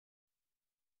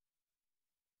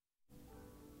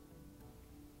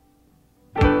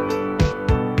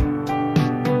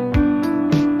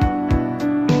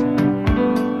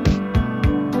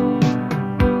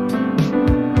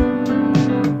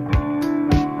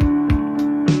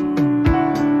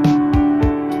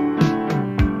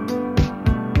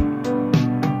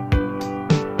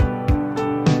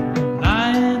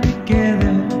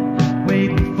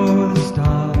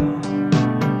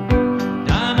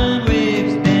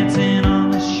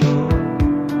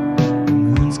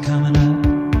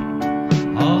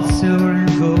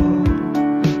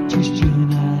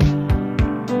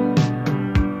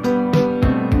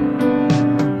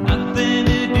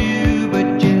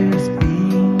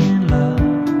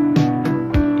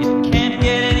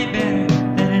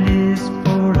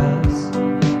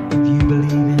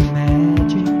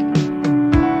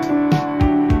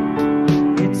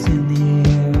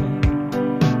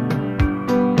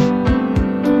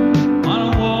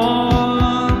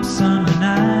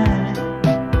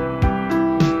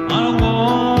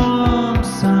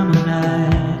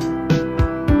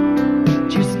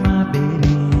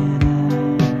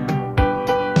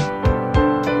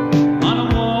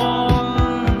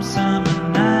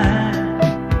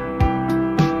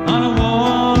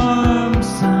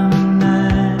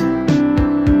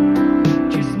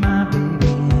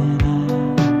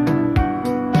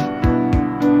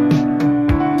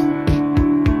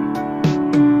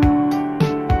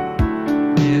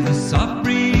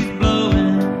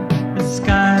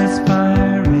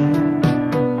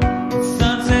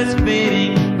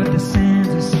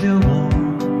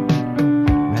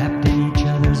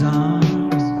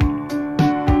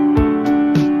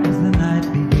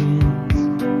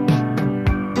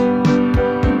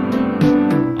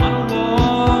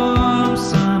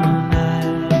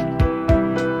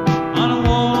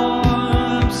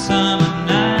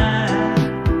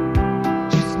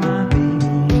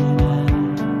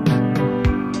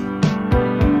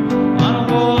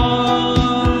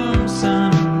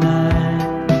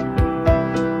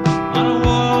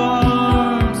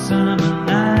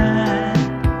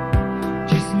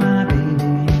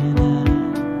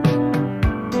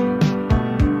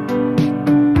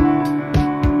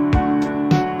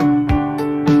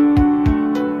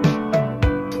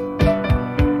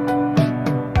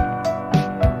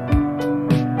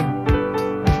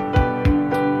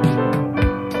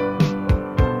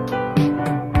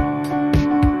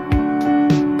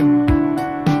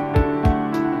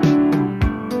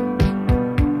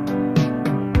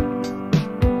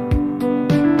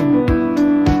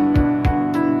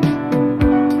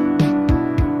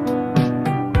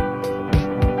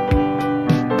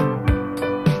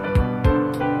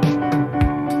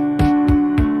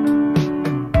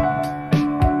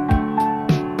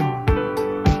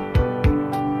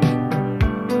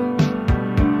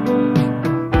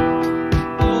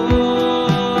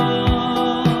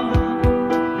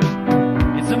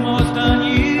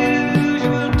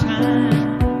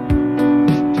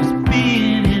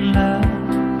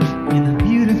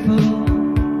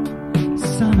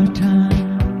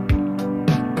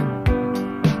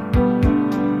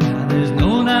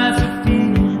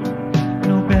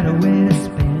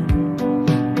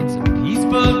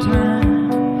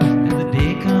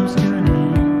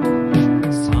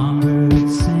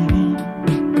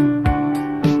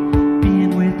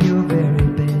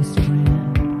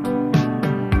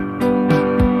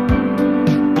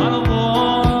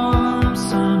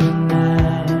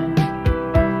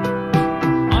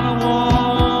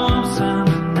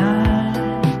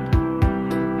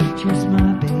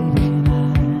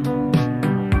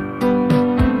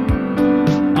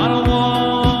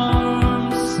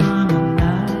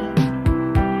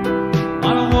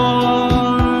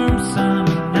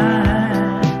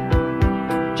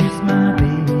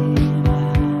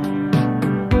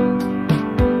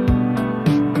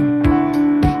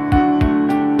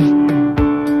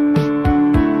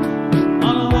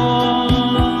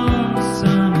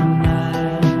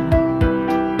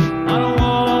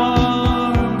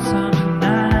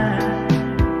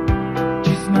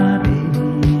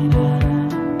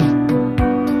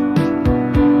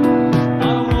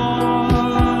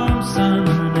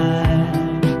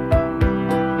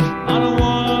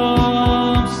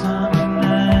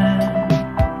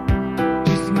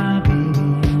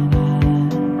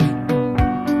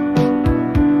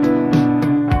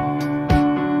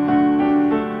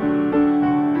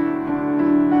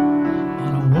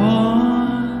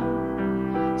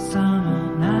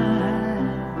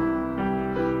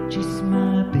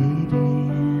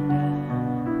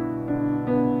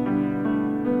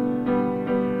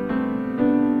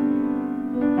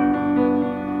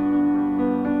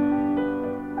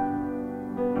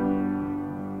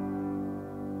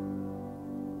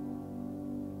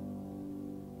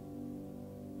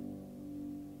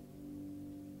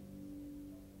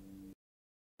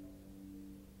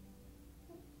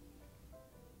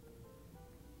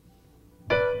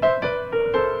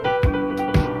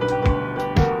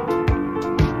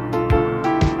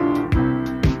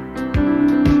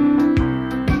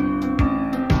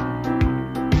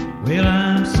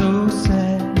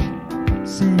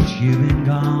you've been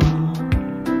gone.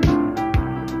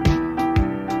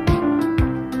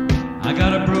 I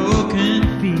got a broken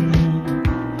feeling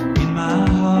in my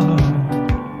heart.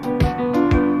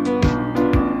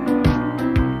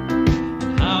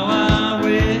 How I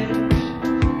wish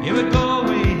it would go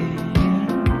away,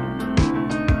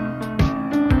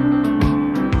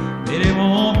 but it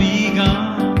won't be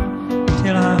gone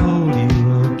till I hold you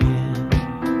again.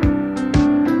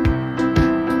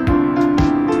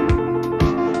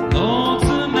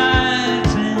 Lonesome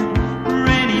nights and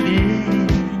rainy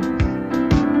days,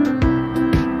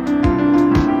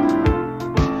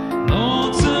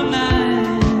 lonesome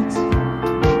nights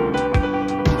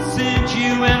since you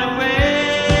went away.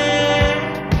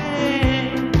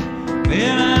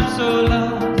 Well, I'm so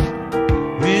lost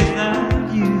without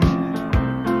you.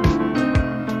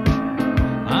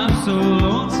 I'm so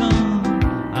lonesome,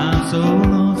 I'm so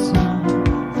lonesome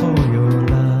for your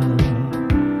love.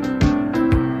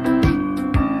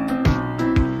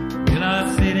 Will I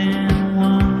sit and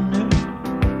wonder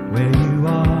where you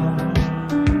are?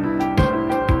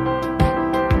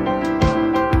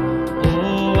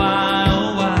 Oh, why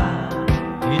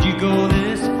did you go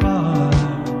this far?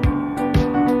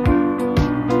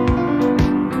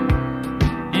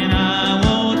 And I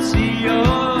won't see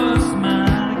your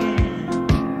smile again.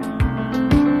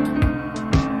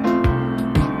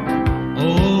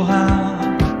 Oh, how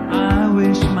I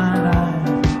wish my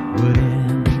life would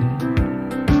end.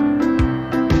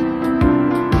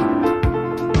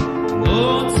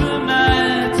 Lonesome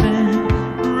nights and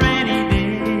rainy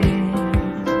days,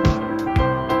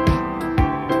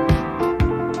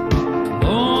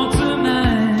 lonesome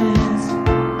nights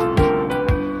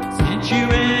since you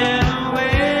went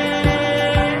away.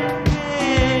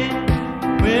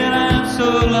 Well, I'm so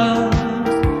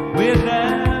lost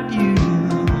without you.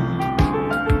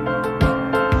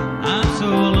 I'm so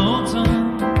lonesome,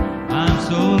 I'm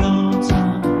so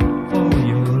lonesome for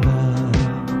your love.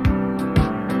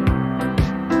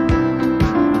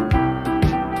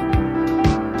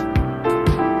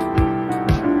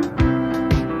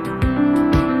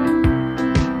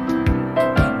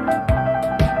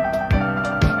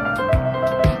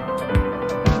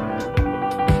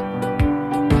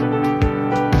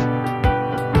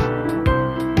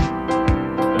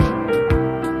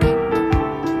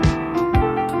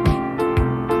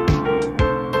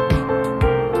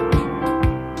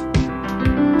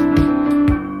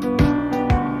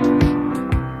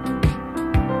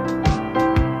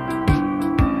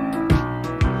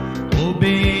 Oh,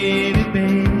 baby,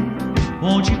 baby,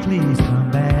 won't you please come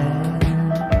back?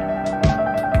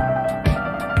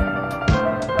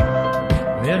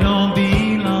 Well, don't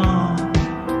be long,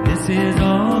 this is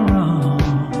all wrong.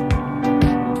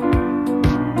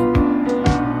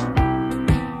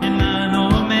 And I know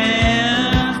a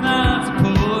man's not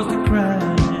supposed to cry,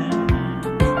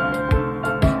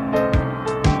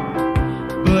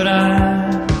 but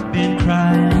I've been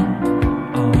crying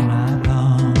all night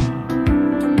long.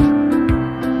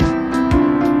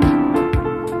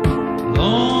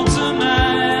 Lonesome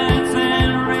nights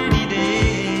and rainy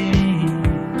days,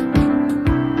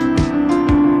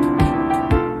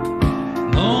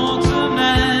 lonesome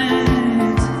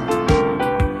nights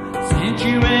since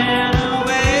you went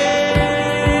away.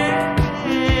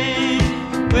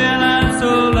 Well, I'm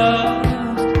so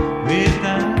lost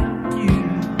without you.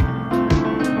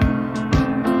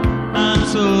 I'm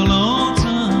so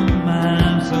lonesome,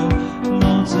 I'm so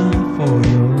lonesome for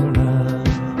your love.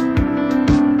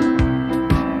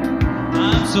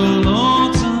 I'm so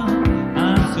lonesome,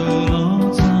 I'm so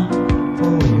lonesome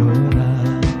for your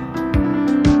love.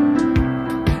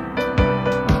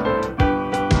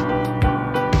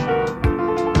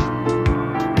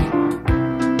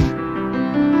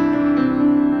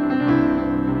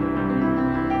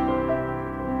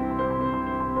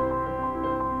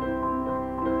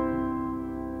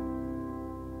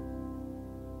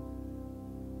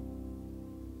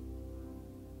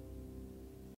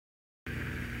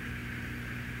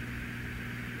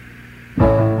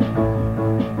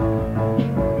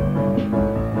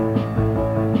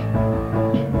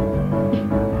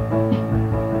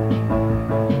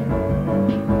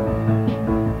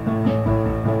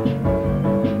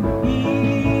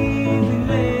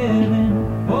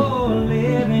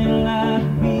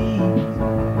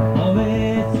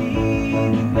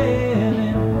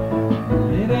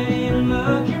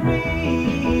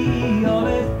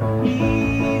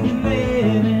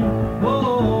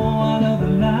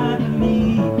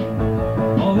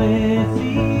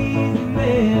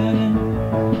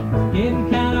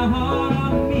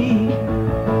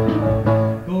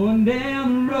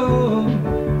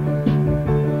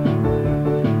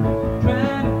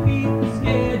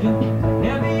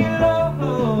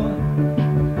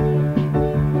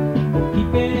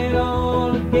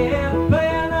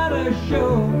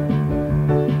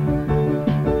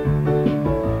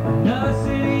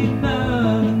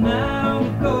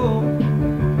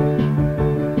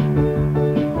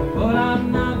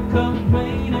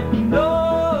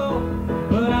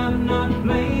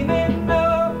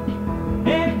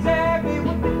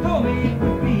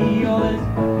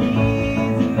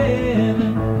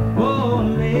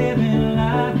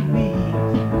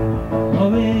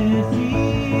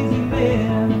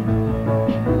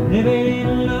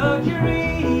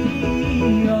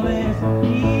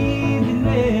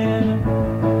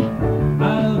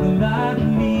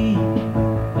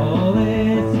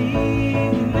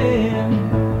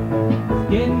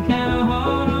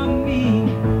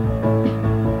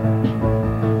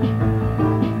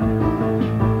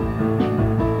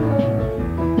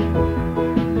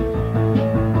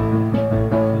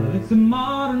 It's a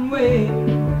modern way. A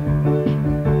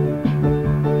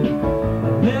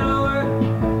little work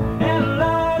and a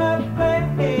lot of play.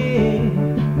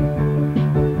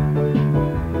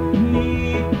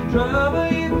 Need trouble,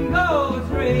 you can go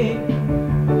astray.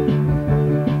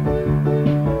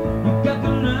 You got to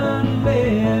learn to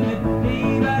live it day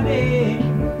by day.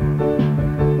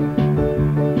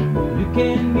 You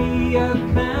can be a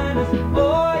kindness,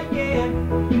 oh yeah.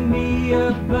 You can be a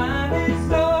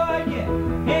blindness, oh yeah.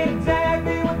 Ain't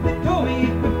exactly what they told me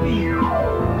it would be.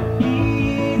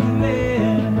 Easy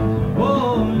living,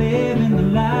 oh, living the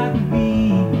life of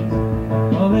ease.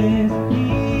 Oh, it's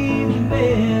easy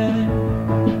living,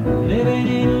 living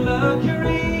in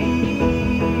luxury.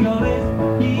 Oh, it's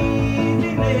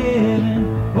easy living,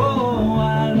 oh, I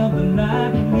love the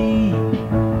life of me.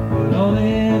 But all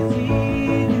this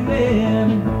easy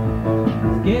living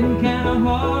is getting kind of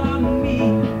hard on me.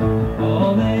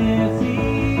 All this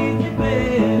easy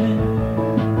living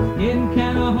is getting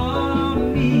kind of hard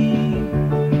on me.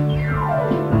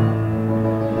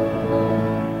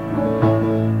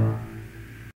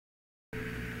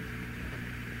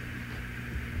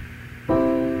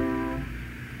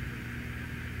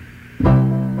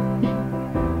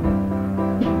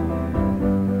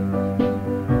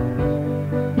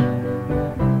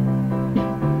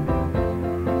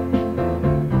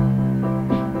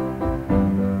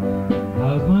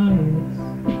 How's my ex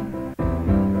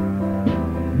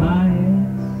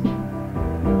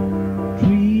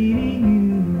treating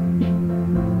you?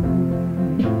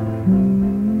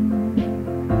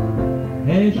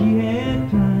 Has she had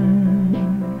time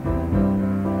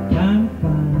to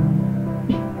find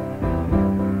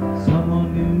someone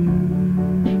new?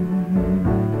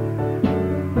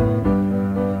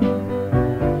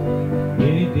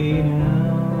 Any day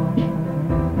now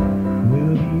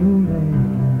will be your last.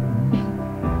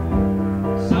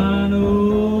 Sign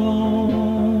on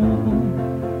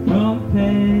from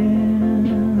past.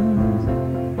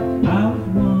 I was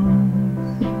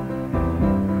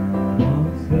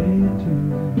once there too.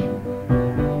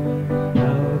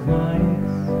 How's my ex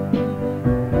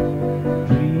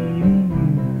treating you?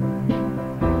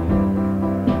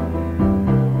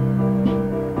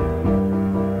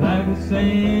 Like the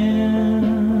sand,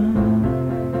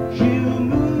 she'll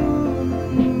move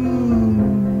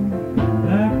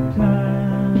like the tide.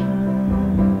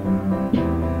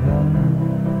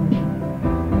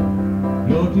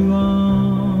 Your two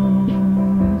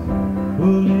arms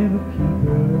will never keep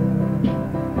her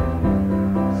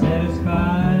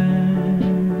satisfied.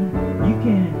 You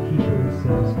can't keep her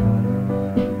satisfied.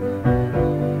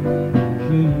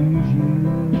 She'll use you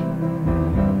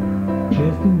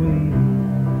just the way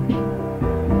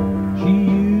she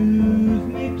used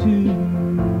me too.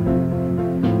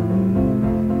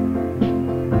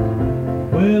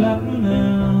 Well, up to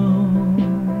now,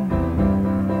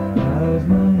 how's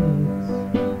my ex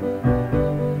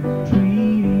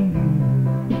treating you?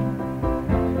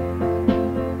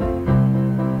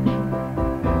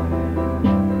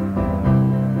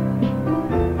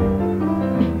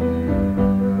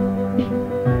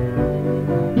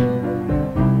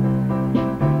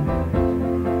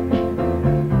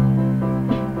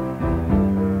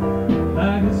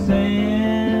 Like the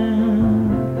sand,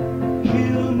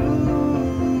 she'll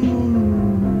move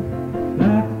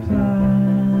like the tide.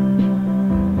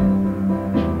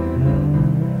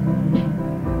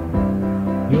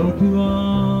 Your two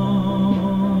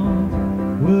arms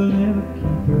will never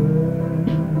keep her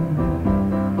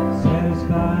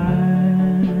satisfied.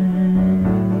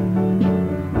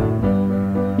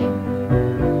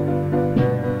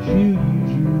 She'll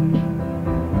use you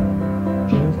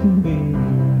just the way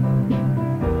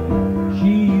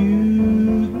she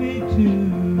used me too.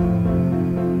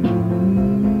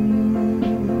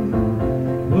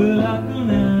 Well, up till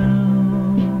now,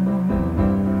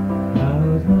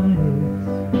 how's my ex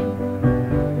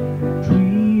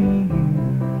treating you?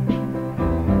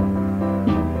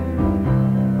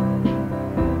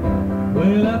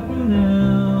 Well, up till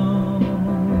now,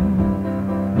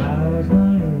 how's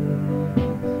my ex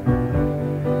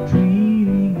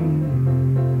treating you?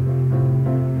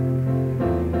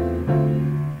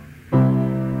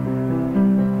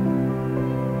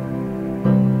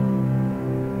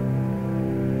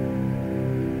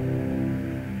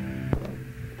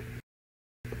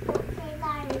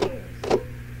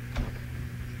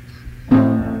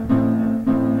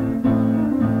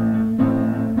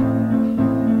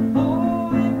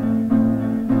 Oh,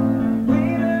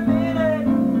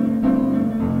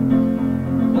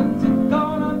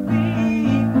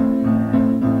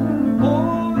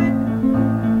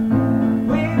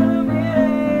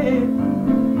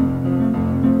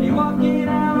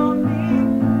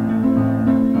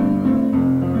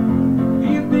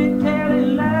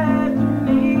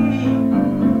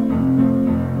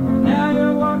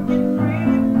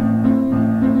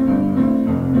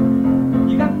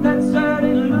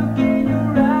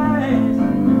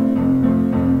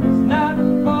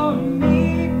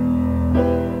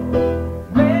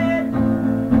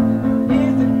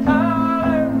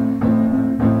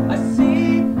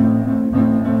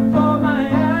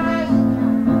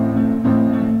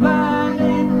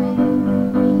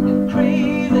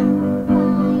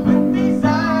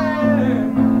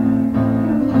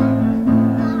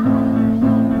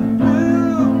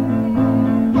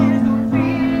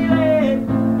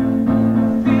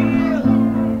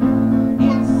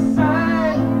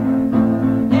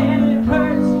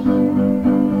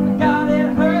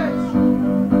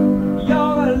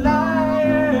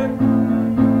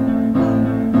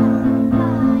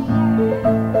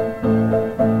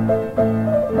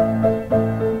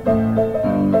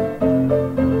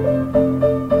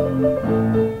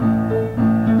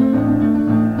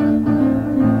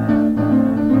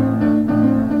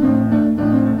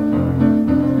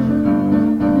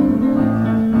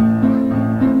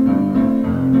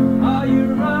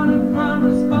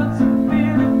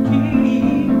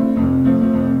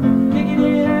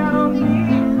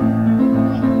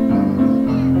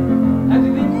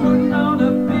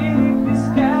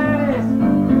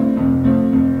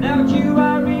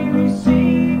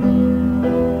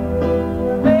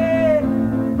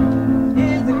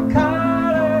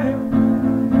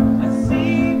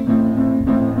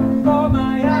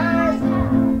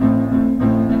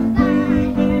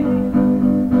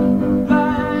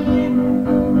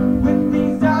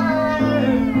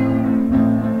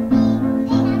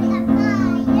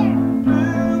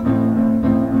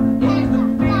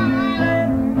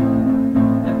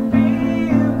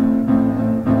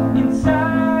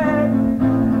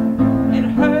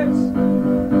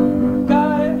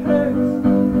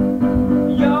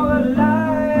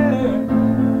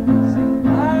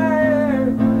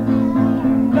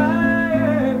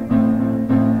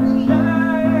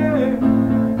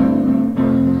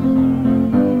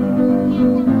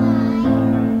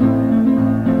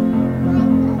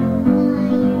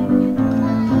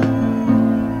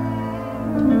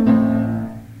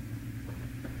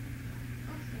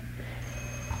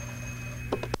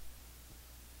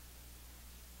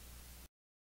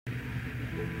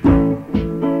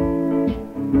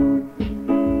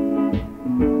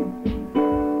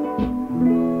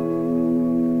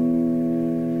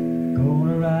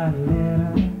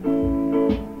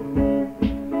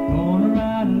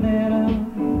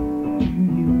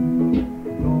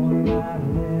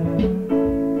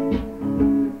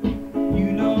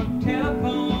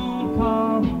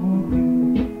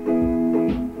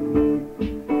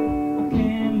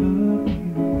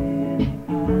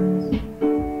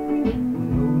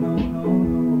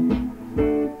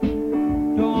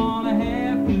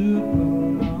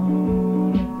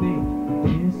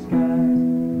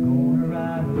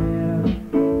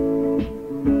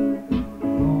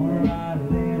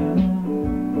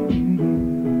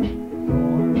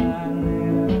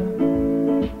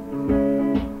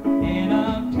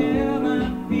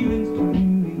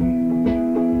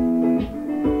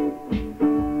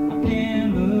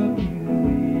 can't look you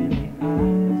in the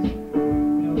eyes.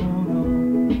 No,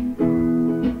 no.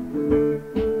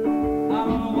 I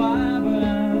don't know why, but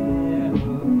I've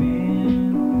never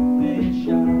been this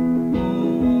shy.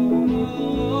 Oh, oh,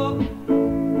 oh.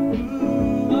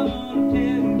 Ooh, I wanna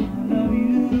tell you I love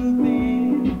you,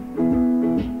 baby.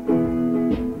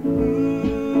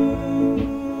 Ooh,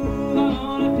 I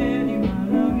wanna tell you I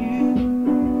love you.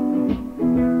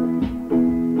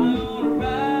 I wanna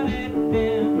write it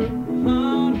down.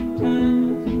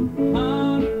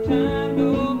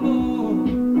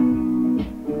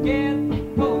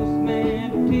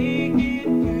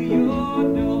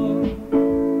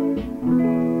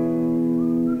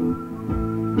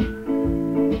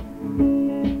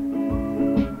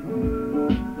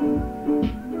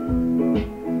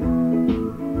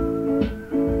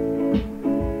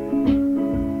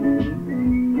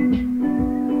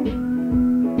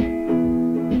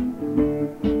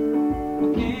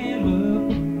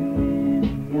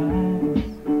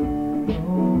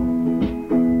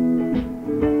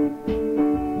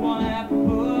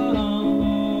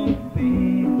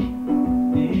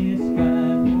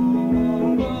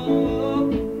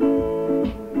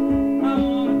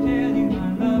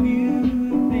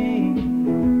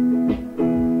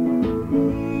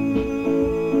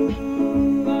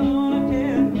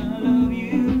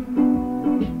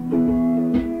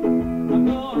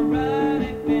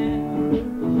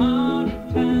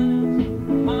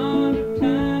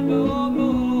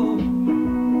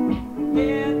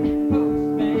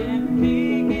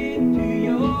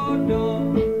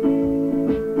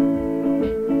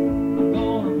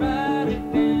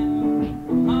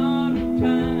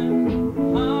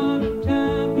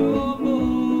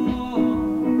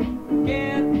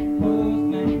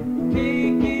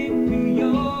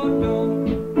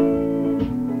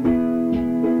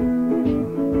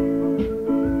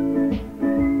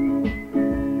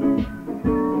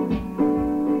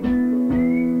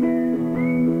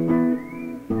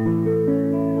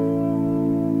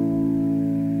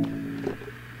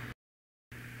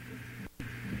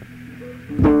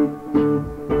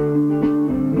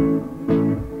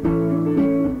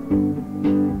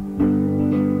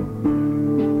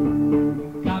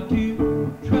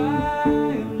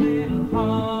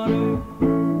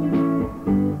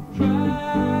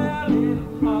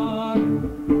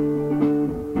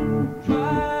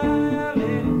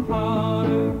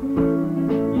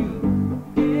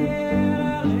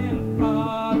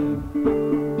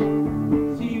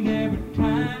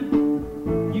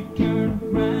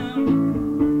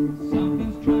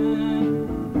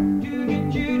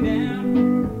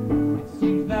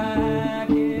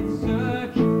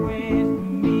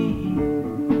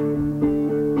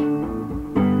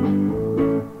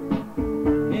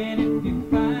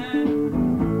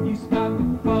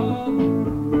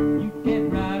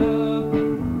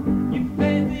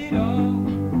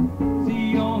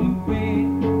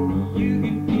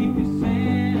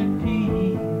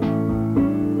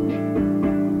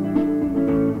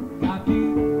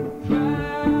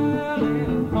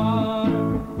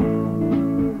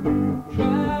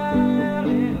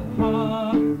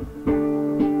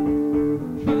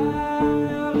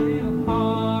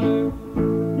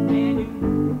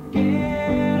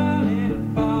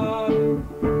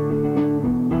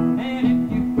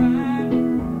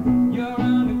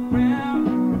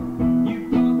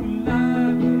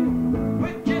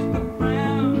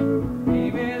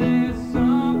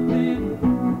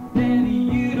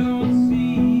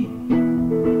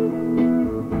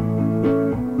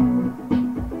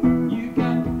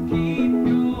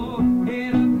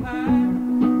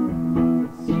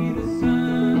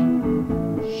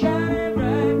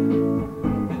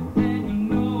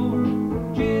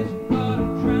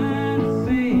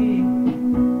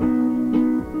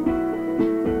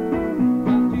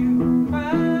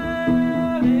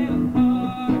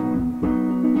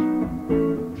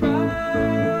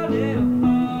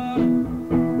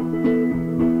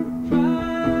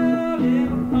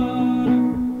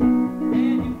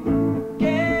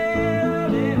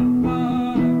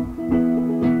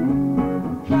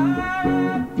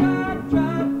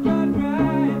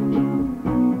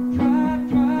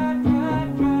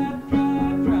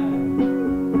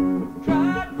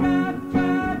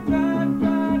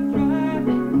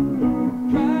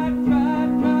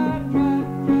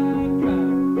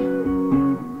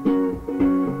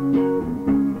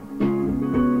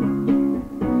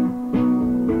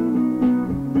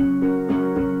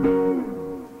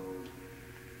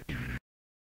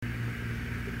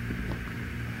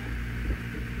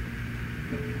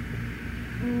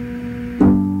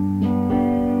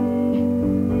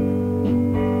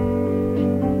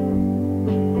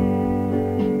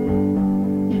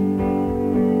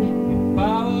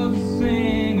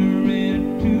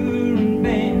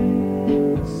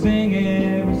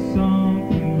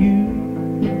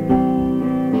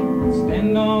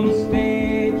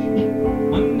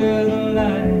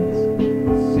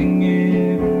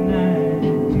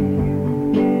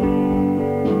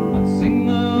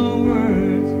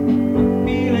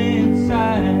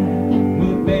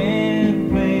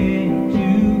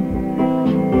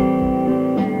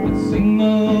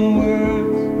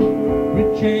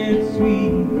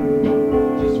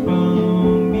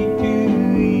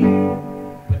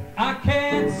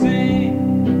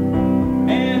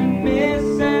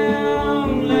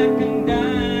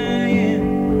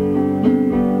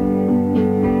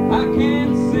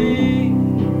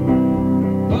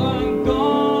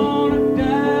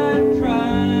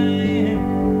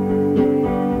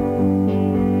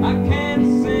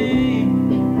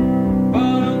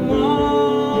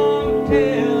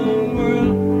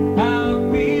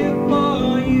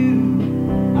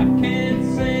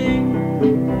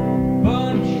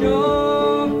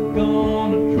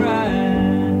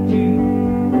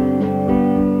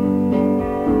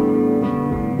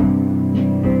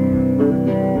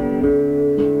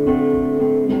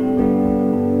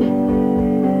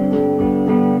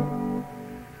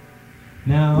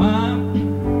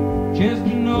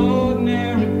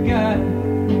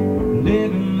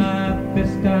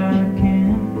 best I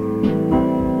can.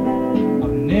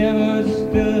 I've never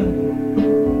stood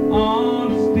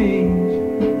on a stage,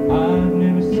 I've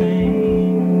never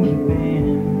sang with a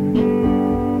band.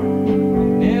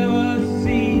 I've never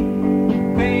seen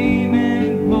fame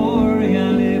and glory, I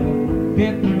live a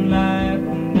different life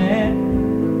from that.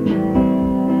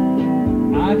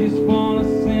 I just wanna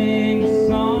sing a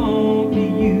song to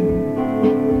you,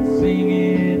 sing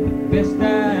it the best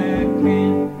I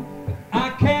can. But I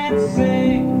can't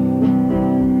sing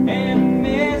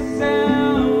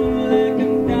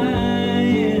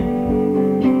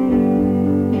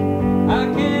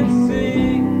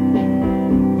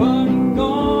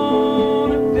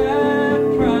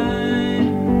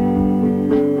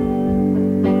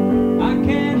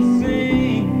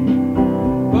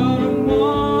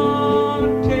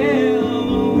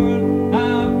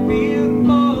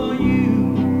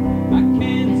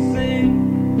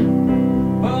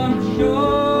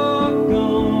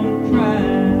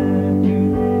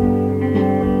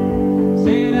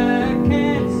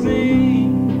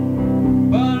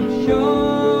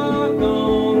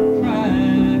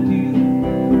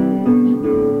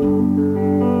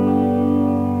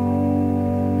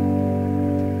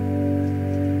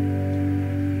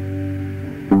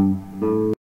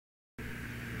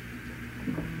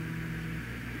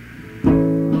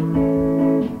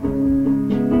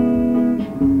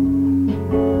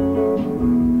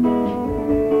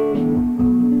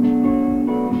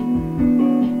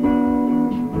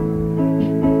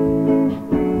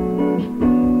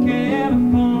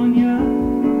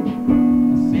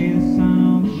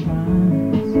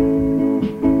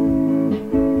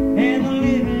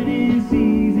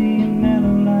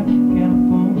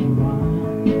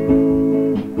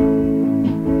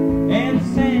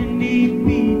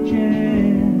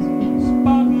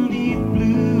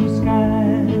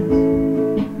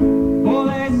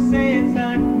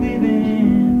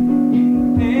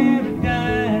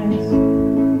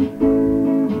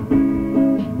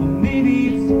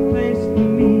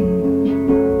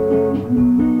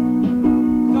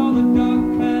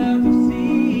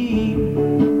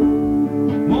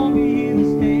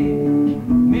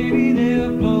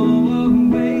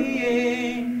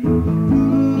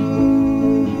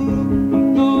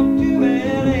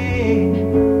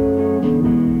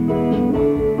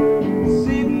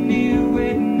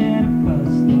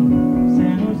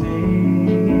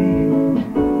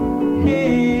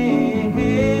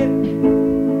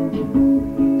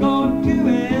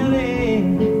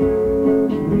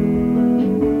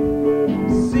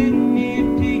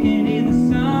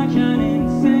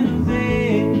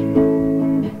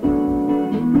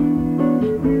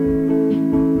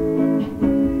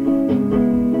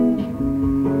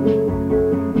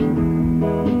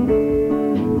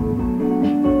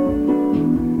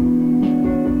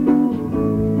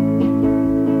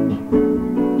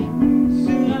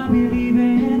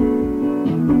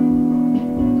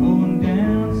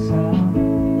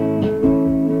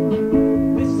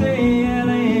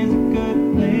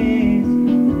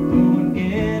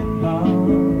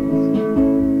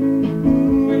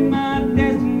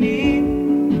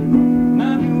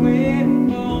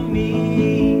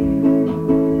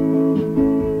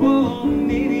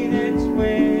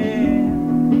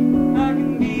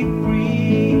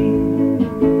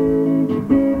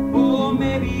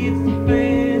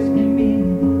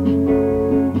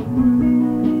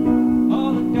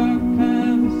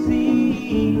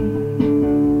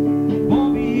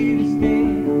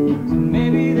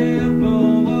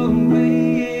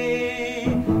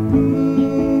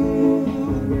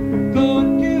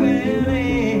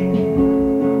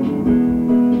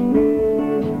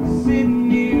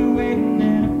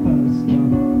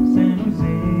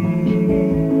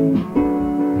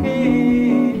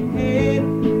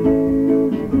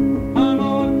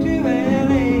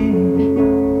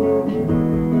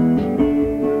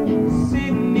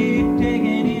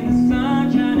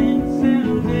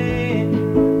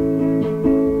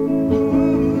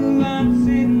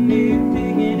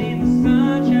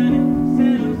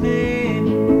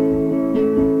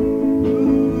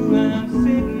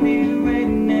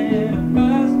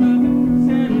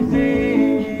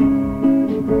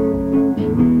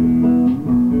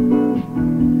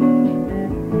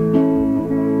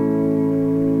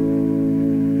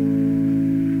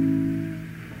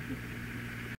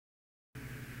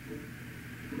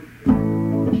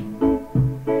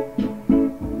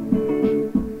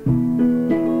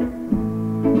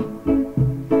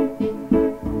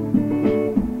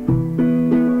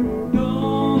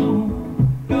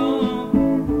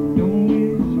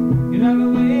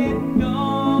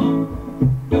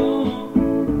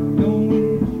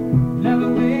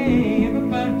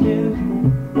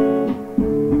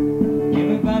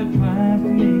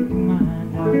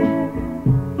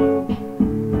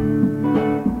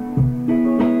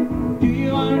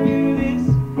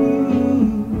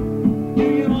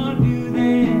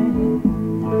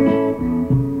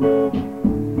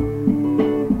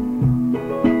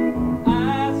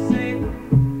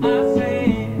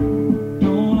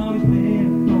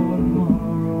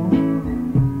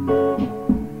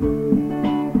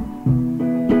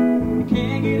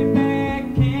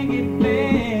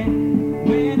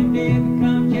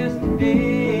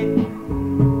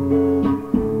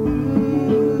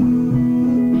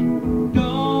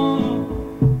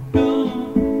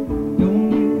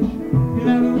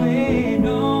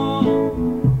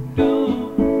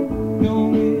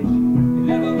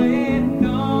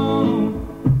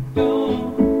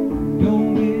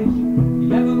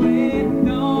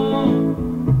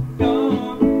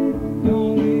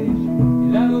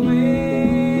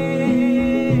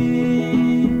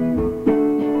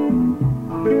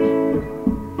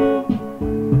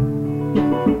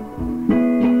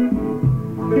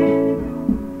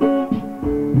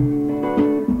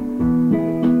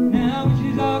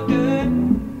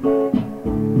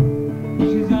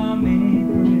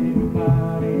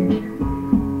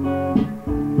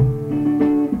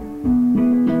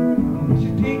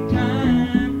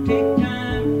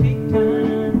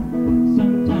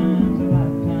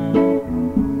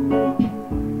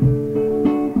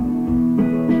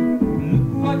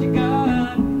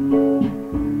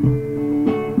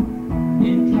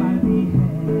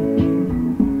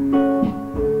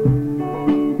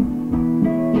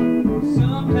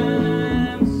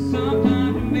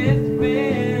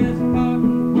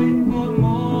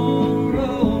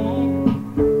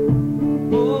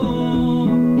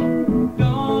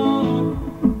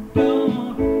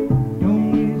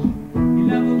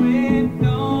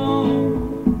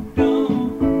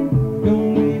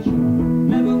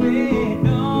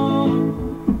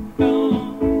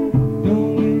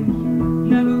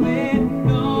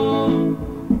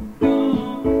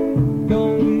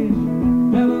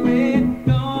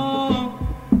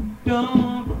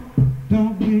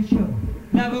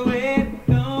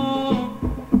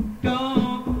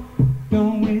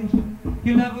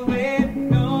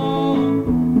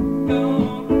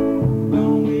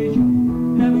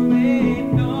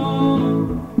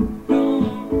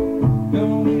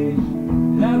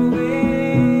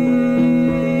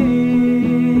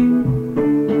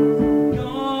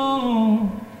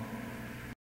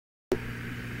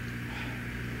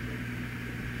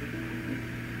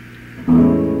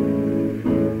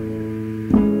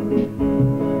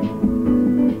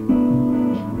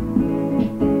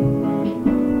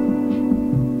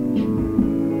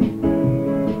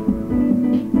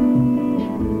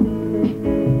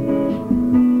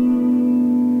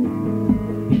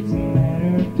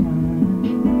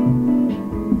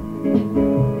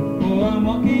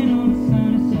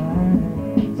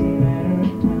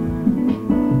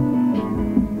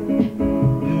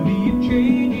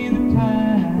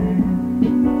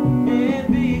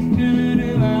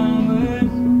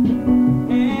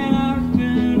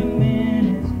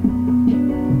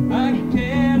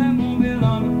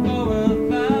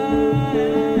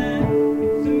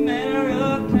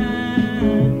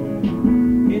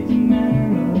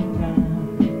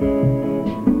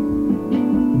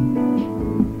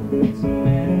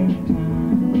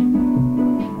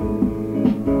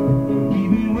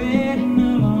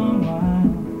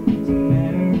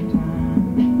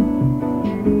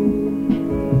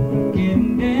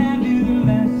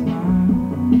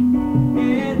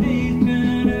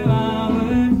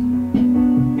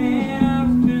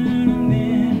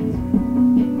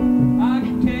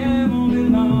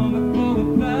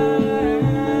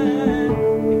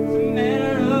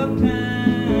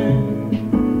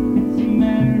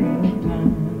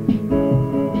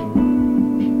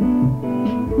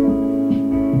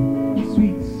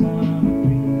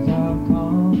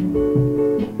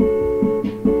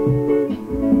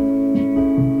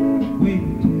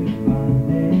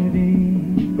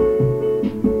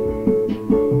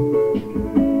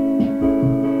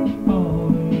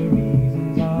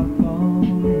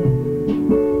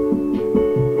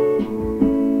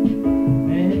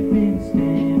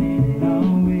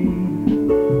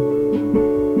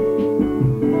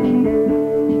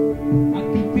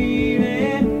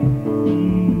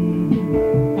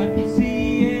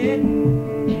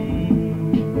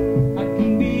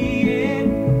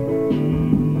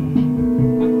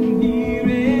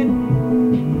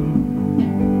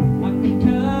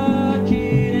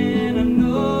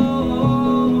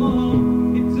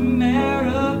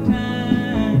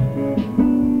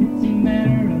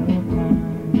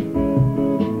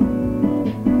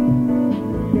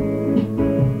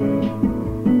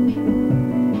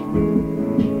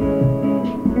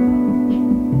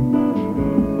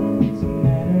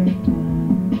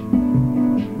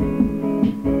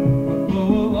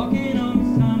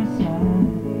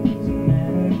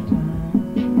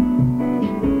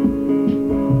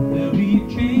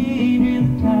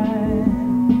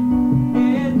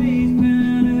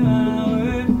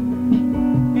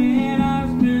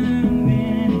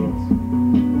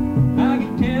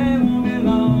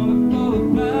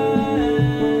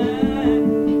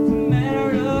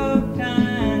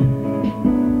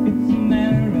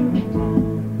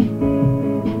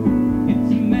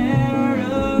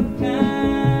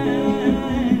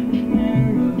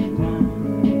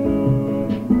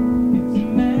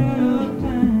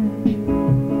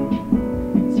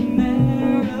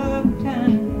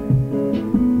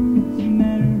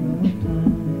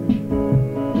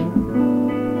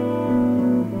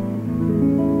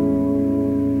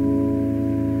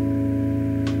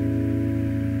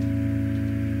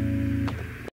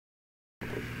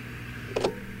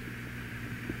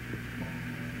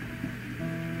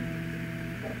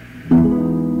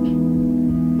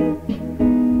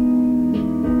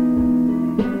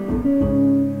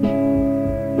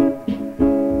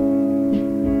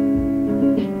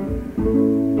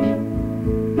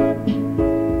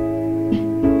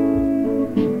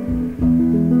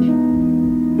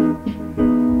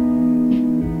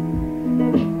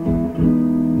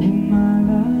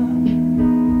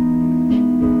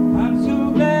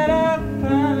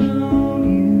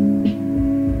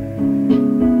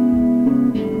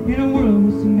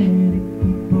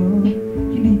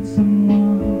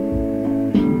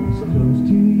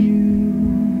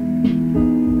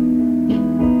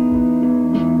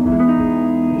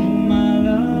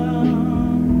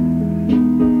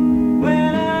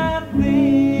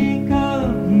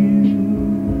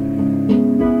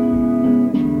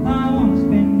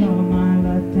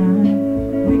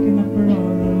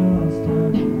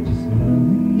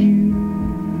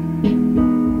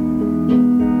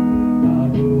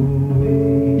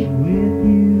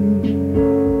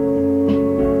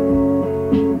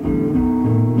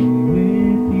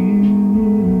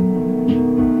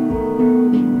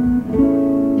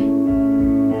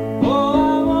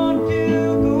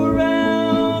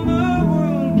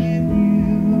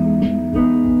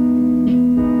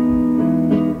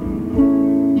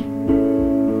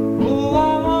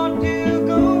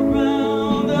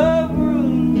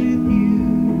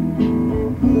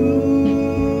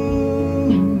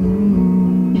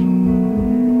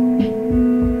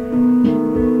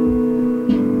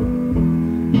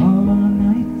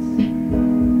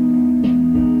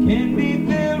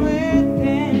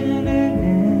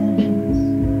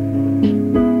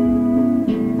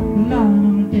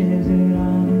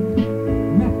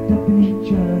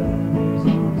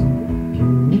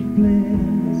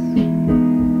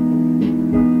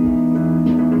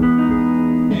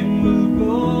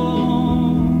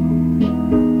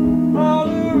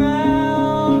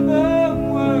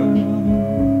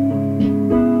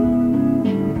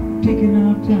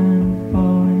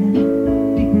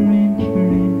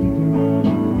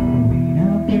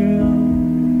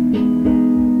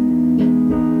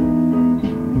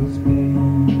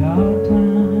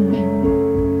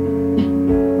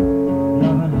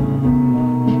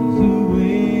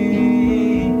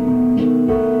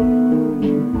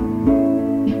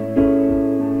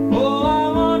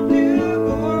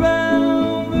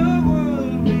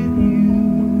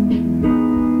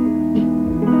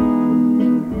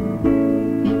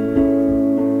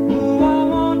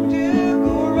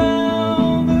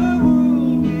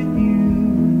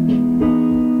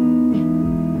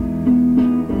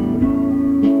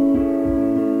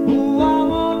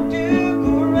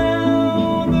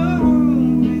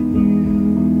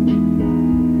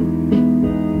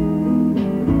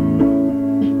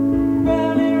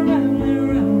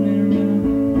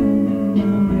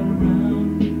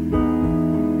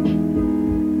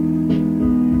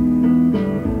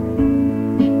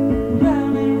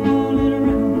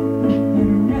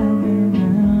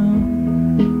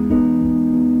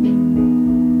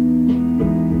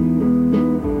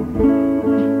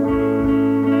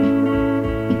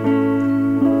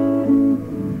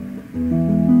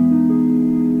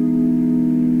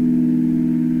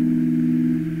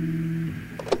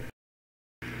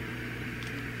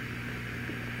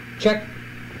Check.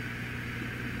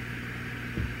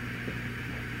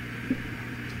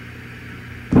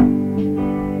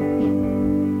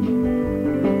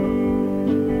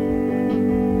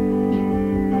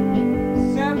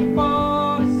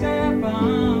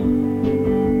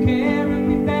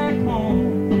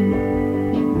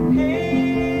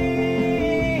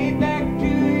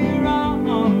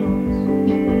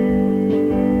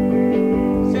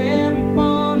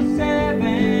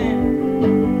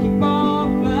 Keep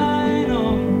on flying on.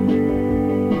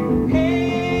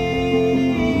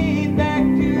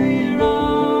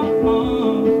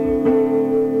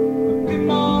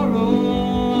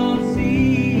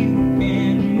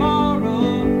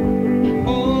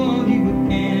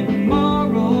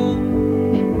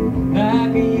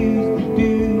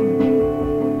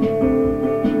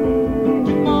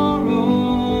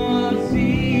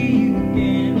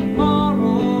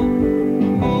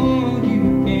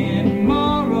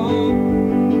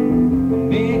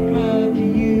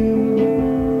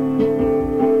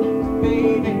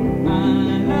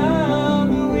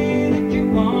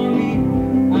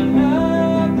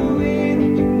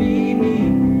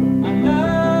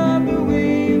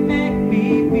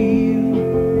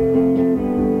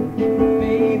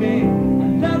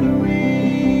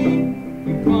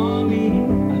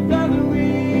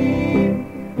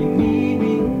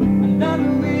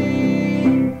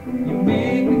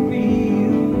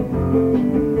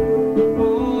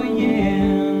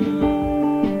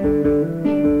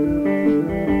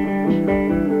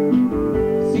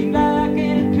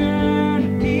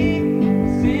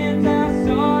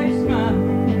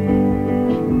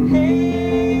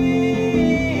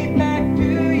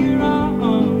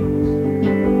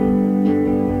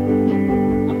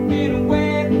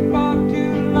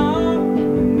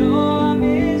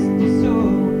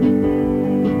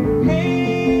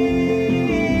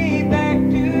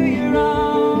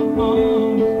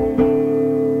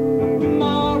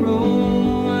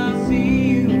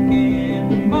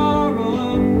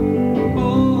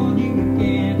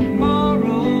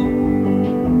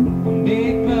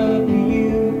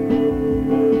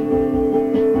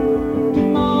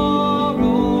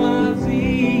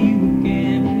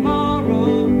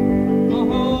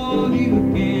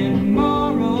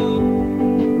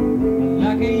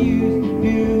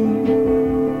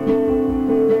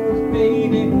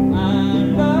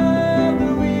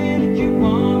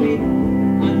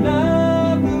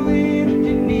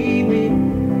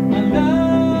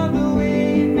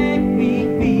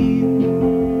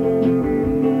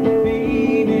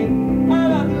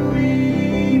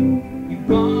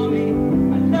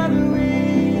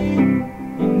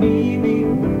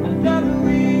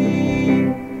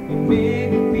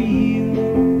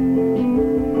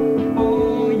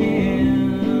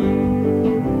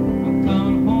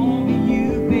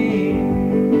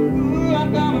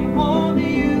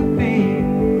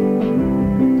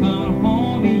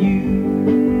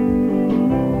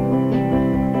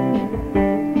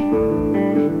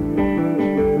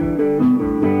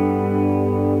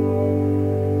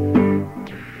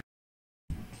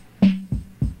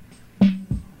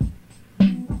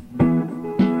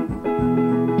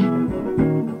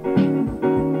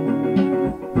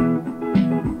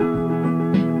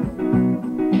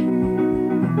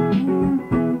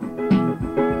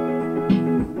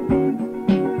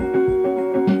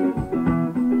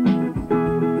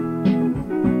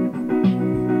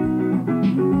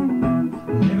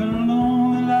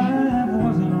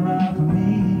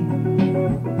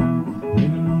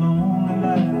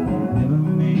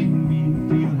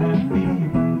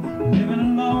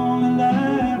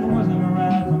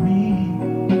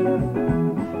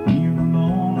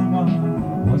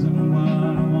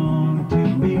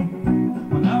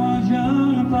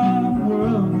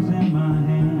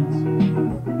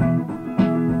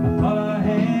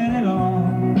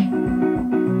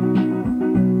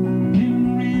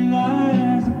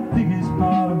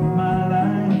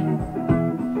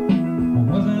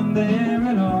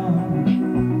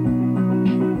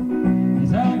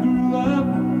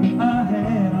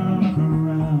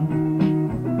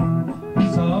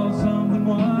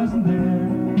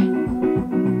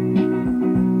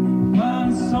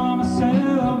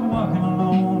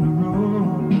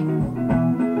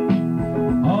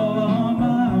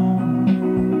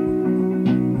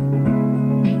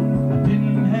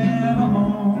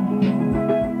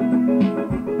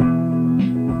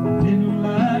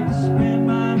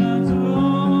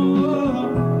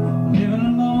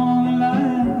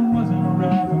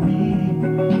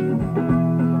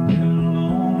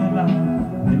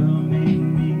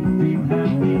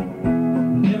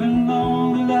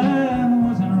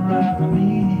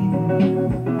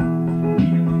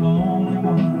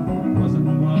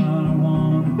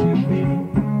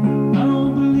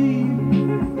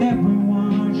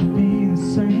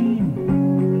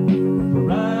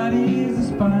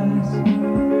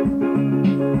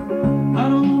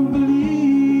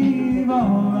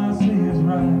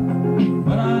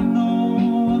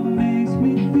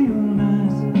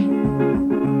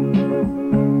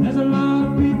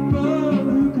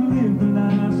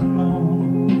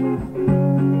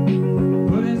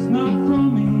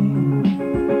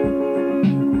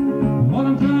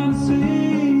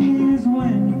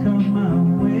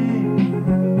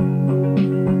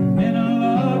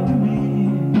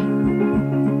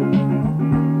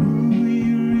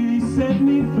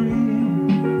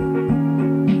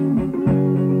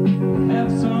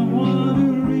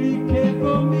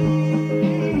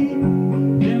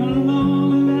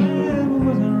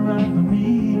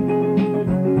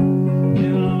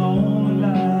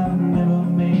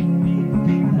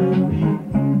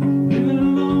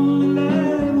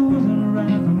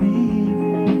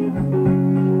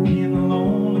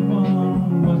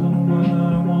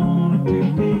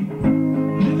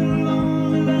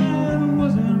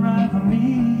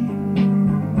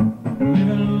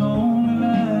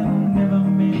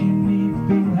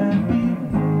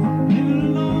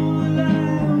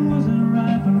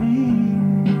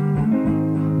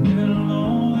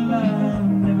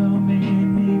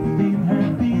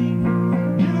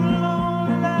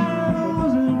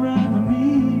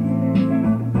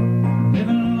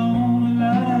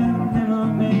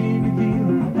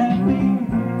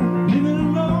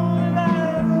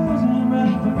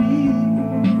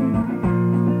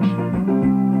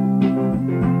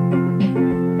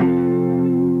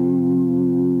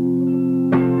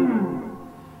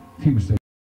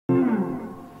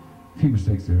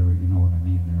 takes there, but you know what I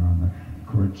mean there on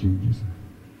the chord changes.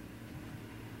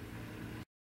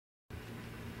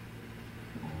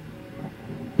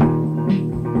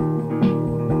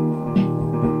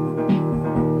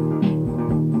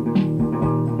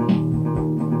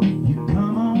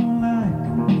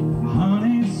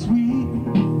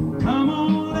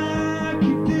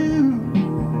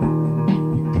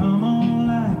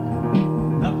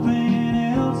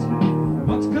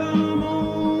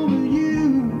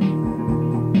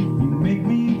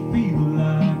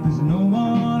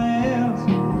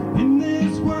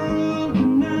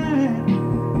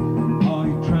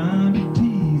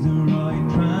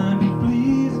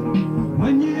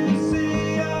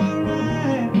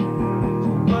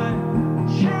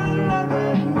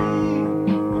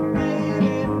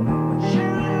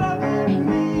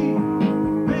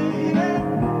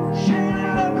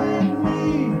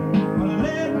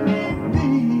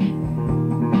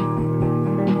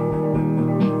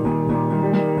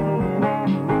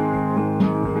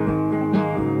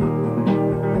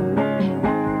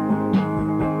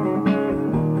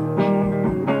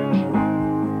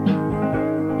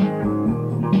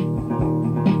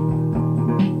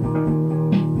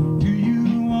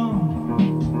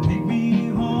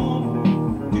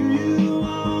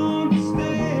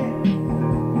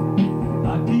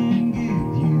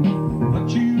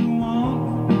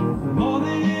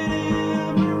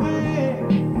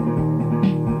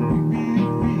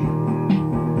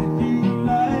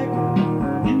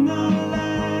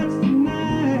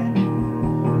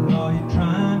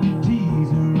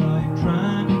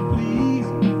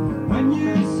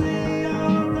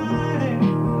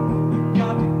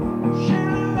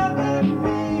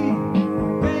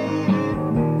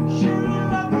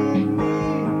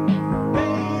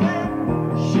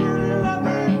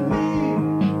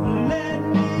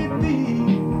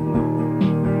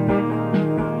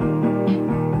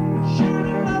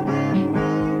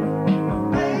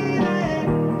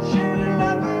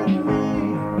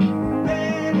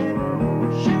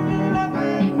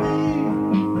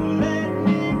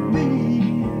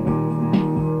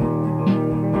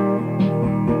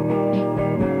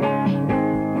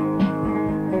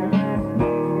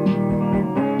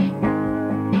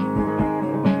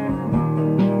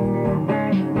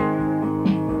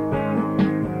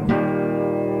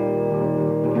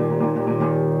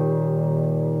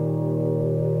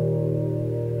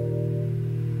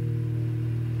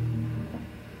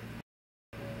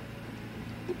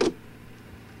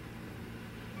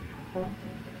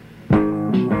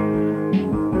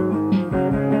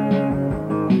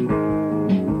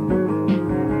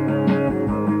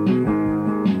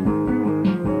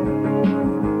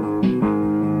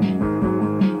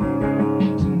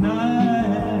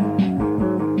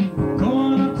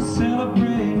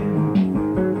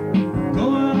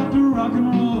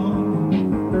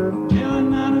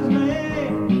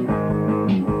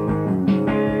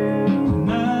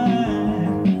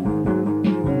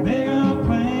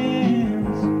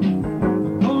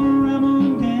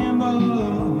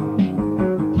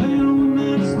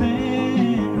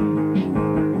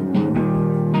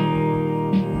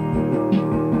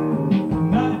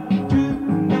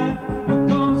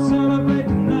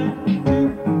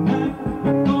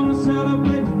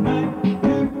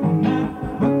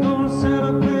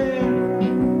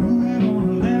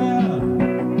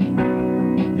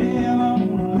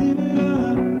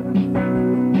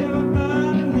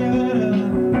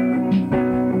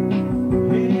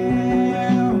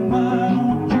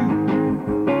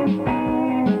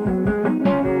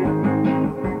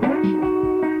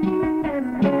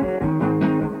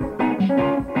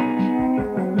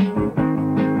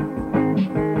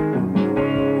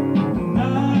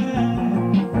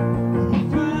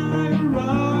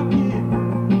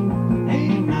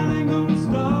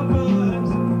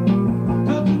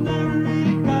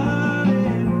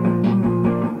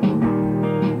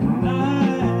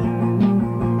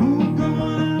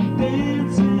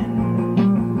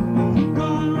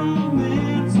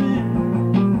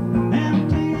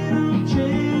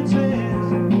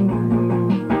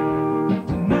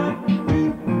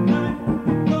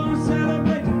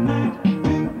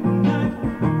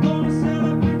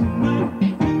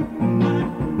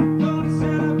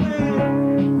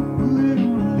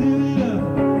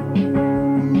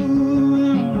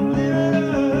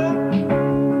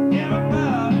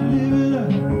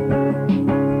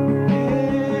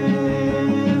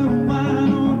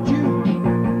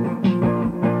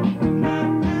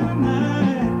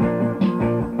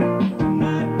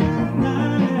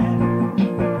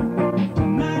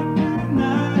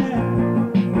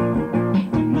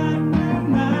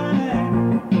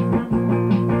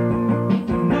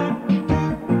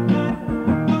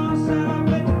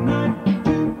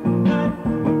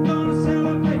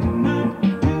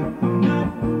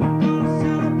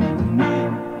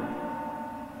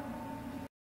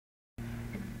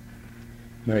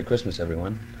 Merry Christmas,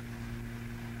 everyone.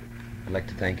 I'd like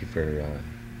to thank you for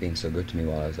being so good to me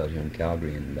while I was out here in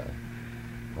Calgary, and I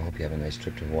hope you have a nice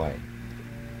trip to Hawaii.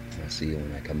 I'll see you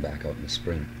when I come back out in the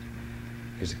spring.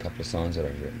 Here's a couple of songs that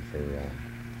I've written for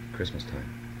Christmas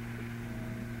time.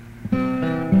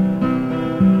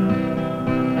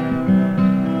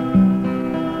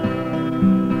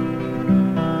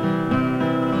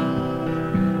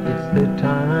 It's the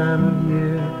time of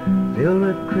year filled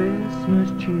with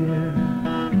Christmas cheer,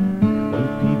 when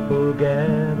people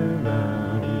gather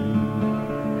round.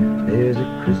 There's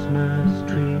a Christmas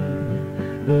tree,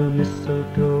 the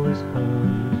mistletoe is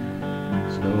hung,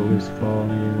 snow is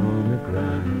falling on the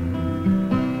ground.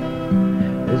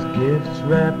 There's gifts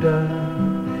wrapped up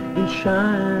in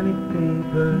shiny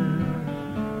paper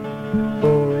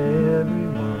for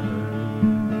everyone.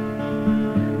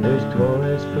 There's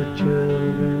toys for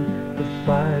children, the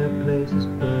fireplace is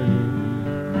burning,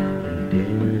 and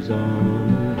dinner's on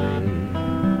the way.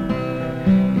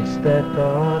 It's that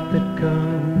thought that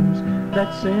comes,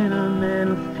 that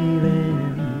sentimental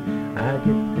feeling I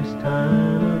get this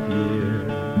time of year.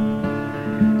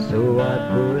 So I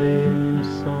put it in a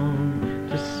song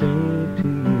to sing to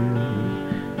you,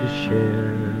 to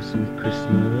share some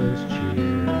Christmas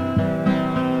cheer.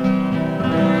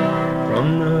 From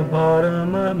the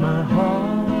bottom of my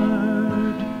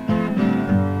heart,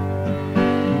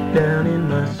 deep down in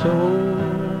my soul,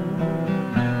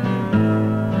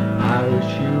 I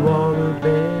wish you all the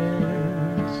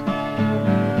best.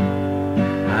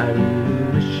 I really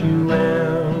wish you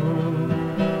well.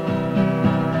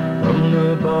 From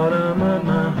the bottom of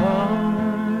my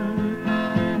heart,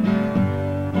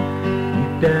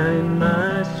 deep down in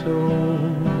my soul,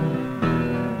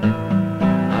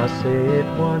 I'll say it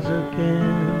once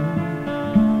again,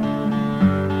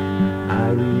 I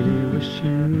really wish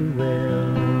you well.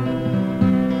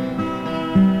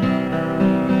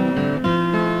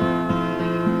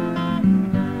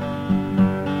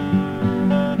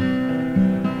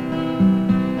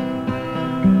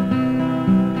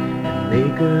 May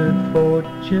good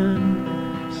fortune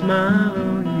smile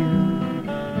on you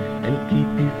and keep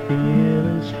you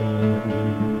feeling strong.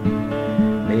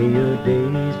 May your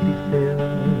days be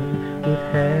filled with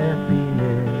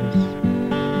happiness,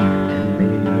 and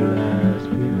may your lives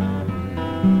be long.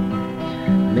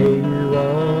 May you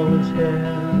always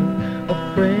have a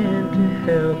friend to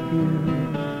help you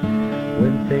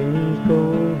when things go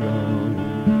wrong.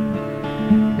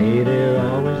 May there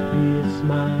always be a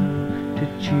smile to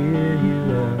cheer you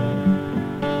up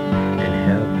and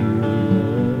help you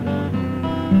along.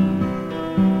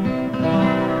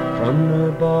 From the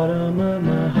bottom of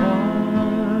my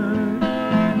heart,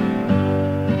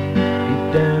 deep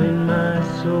down in my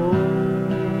soul,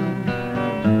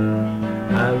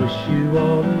 I wish you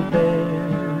all the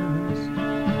best.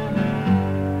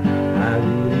 I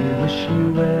really wish you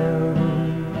well.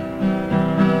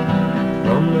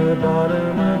 From the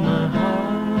bottom of my heart,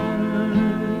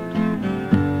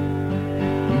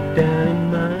 down in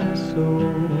my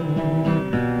soul,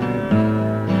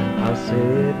 I'll say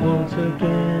it once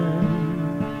again,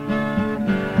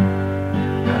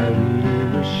 I really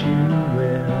wish you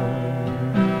well.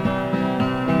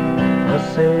 I'll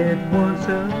say it once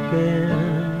again,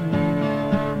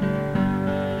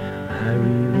 I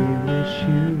really wish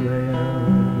you well.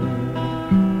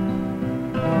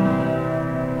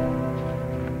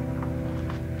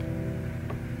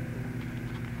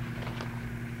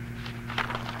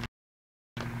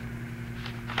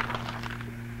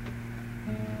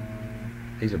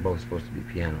 These are both supposed to be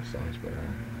piano songs, but I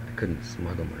couldn't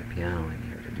smuggle my piano in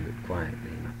here to do it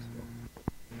quietly enough.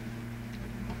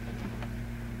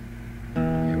 So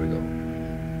here we go.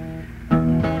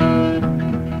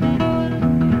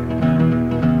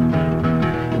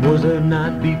 It was the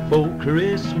night before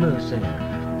Christmas, and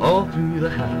all through the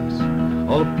house,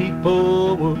 all the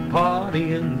people were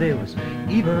partying. There was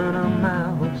even a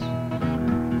mouse.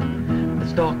 The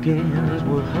stockings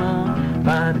were hung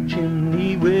by the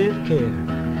chimney with care,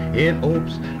 in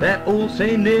hopes that old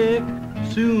Saint Nick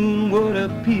soon would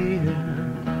appear.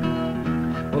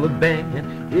 Well, the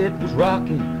band, it was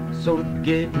rocking, so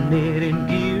getting it in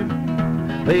gear,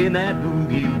 playing that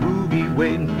boogie, boogie,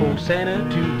 waiting for Santa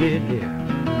to get here.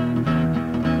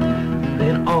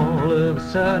 Then all of a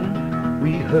sudden,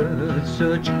 we heard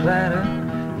such a clatter.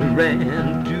 We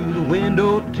ran to the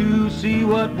window to see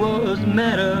what was the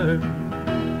matter.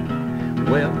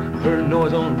 Well, heard a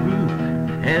noise on the roof,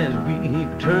 and as we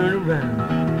turned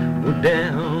around, well,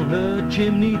 down the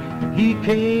chimney he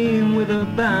came with a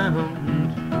bound.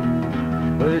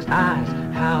 Well, his eyes,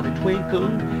 how they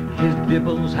twinkled, his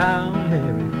dimples, how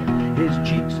merry, His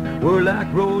cheeks were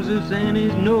like roses and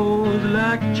his nose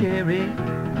like a cherry.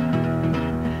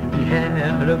 He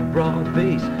had a broad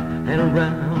face and a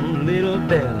round little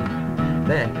belly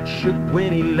that shook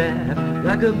when he laughed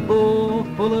like a bowl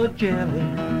full of jelly.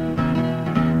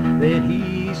 Then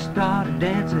he started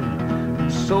dancing,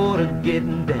 sort of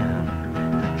getting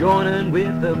down, joining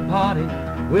with the party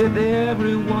with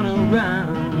everyone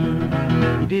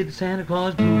around. He did the Santa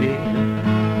Claus Boogie,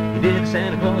 he did the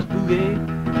Santa Claus Boogie.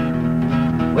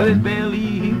 Well, his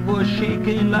belly was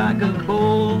shaking like a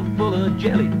bowl full of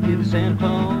jelly. He did the Santa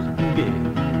Claus Boogie.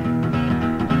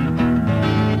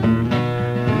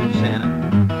 Santa.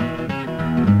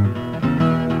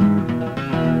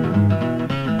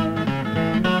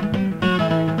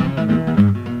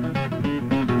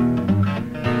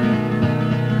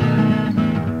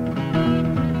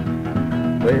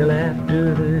 Well,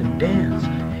 after the dance,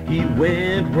 he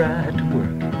went right to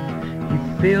work. He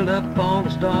filled up all the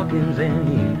stockings and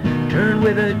he turned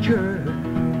with a jerk.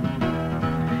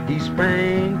 He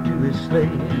sprang to his sleigh,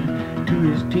 to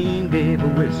his team gave a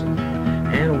whistle,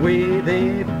 and away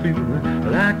they flew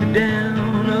like the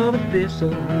down of a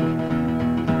thistle.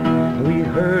 We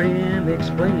heard him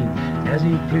explain as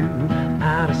he flew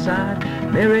out of sight,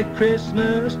 Merry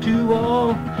Christmas to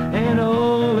all and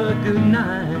all a good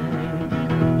night.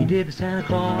 He did the Santa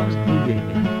Claus Boogie,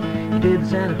 he did the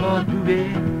Santa Claus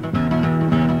Boogie.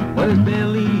 Well, his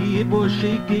belly, it was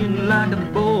shaking like a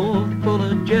bowl full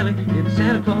of jelly. He did the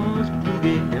Santa Claus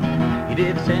Boogie, he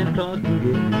did the Santa Claus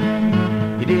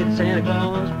Boogie, he did the Santa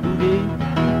Claus Boogie.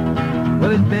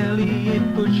 Well, his belly, it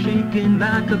was shaking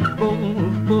like a bowl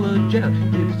full of jelly. He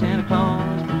did the Santa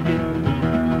Claus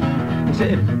Boogie. He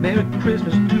said, Merry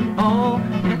Christmas to all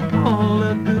and all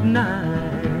a good night.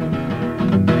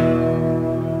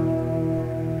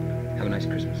 Have a nice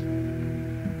Christmas.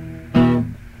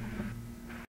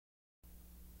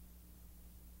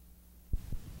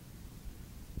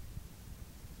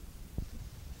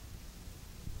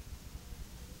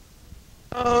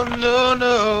 Oh no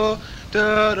no,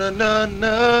 da da da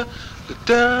da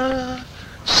da,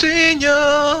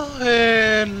 Señor,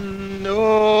 and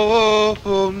no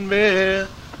me.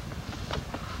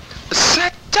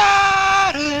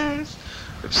 Saturdays,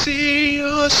 see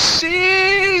you see,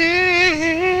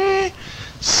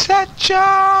 such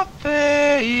a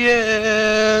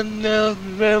and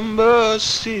remember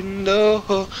see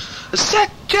no,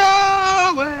 such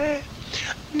a way.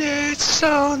 It's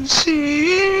on sea,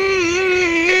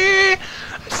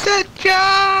 set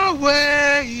your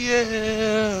way,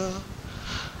 yeah.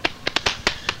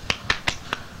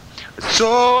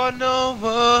 So no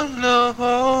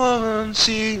one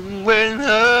see when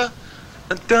her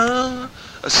done,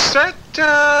 set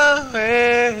your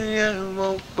way, yeah.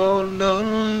 Won't go no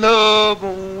love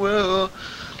will.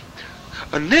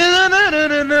 Na na na na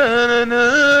na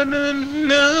na na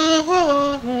na.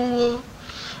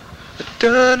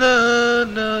 Da na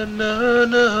na na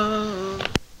na.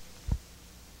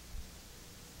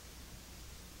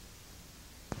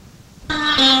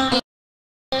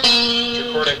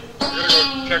 Recording. I'm gonna go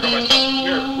check on myself.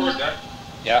 Here, record that.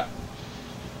 Yeah.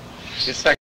 Just a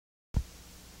second.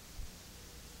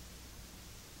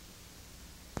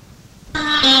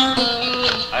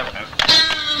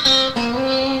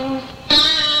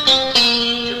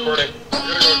 Recording. I'm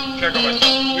gonna go check on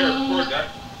myself. Here, record that.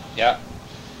 Yeah.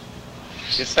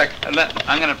 Just a second.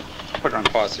 I'm going to put it on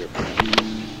pause here.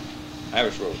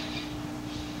 Irish Road.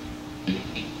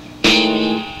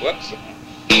 Whoops.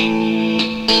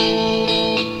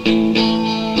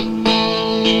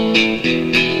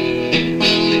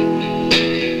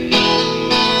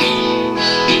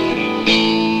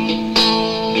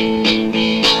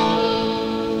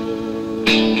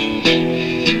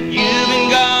 You've been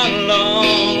gone a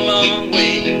long, long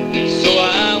way, so I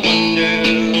wonder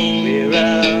where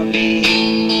I'll be.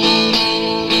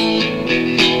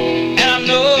 And I've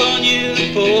known you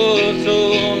for so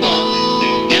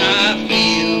long, and I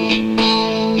feel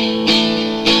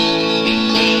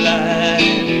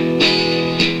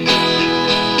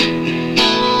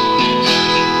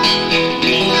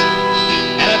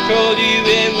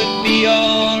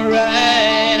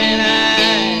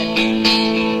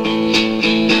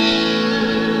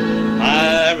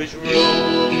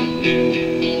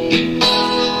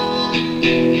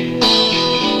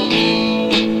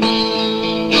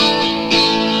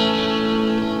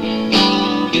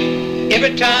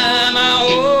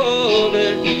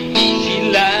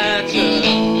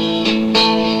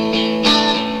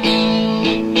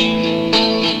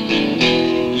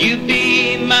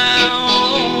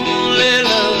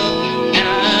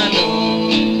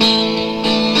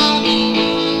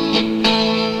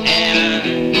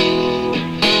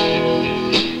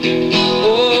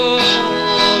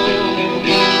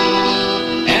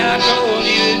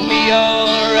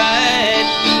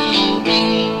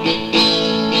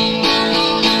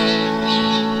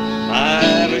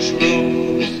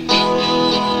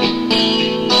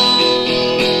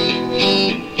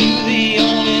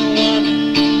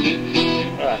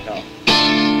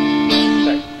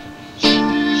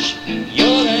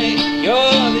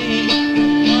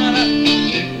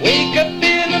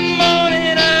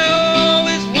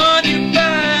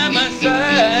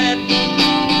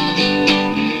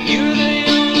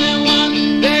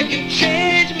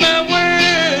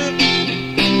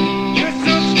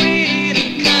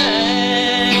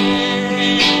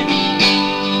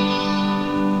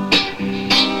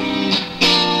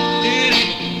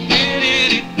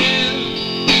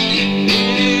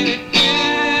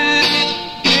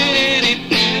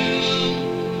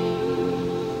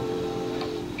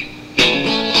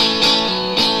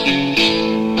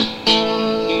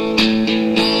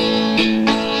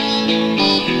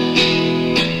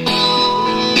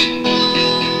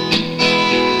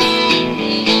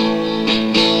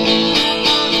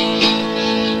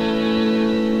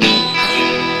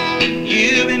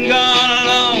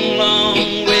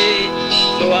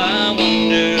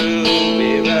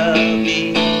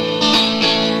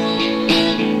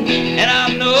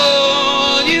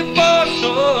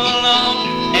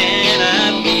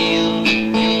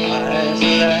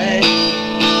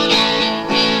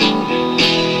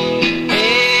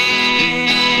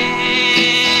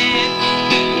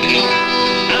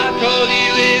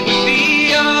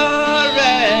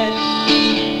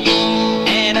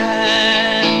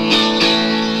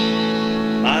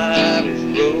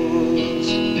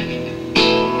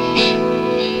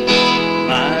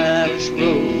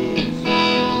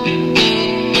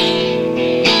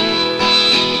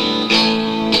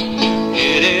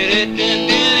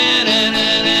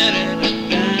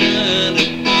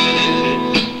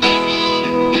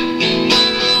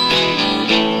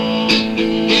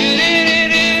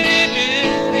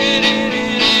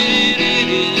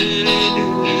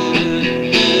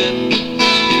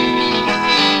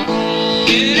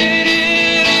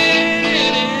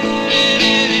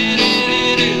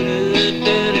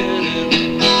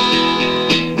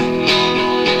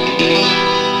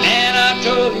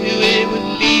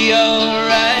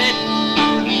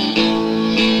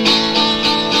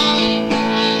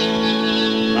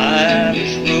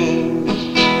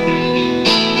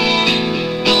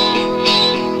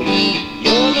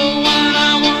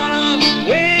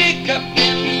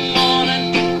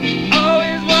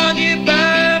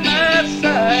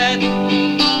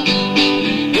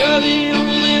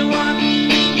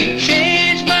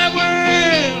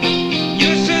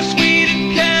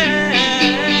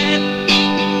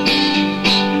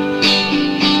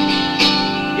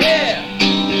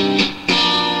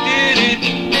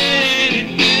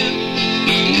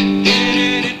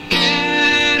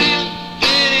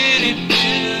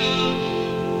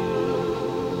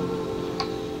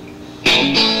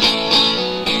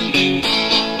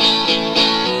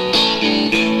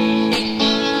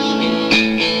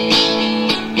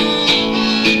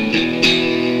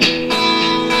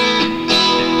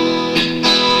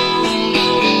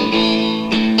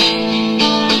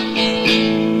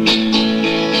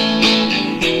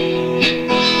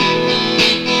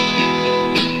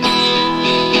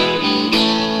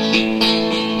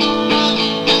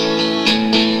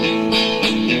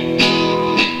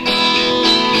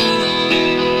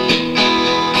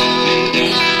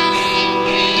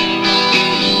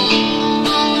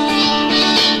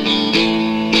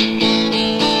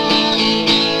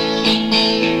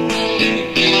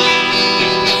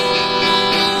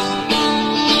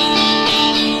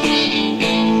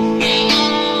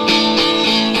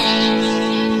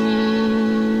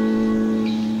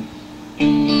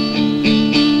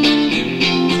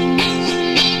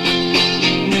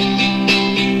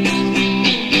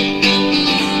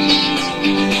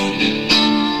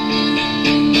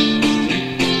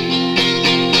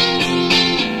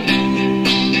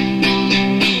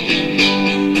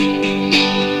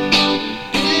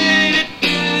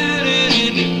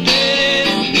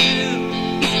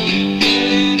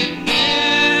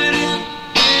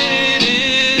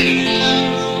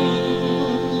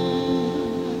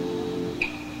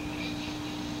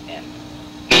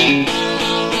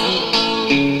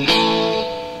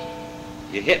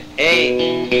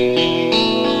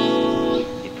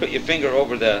put your finger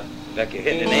over the, like you're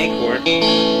hitting an A chord.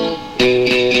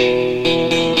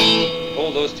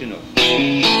 Hold those two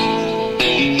notes.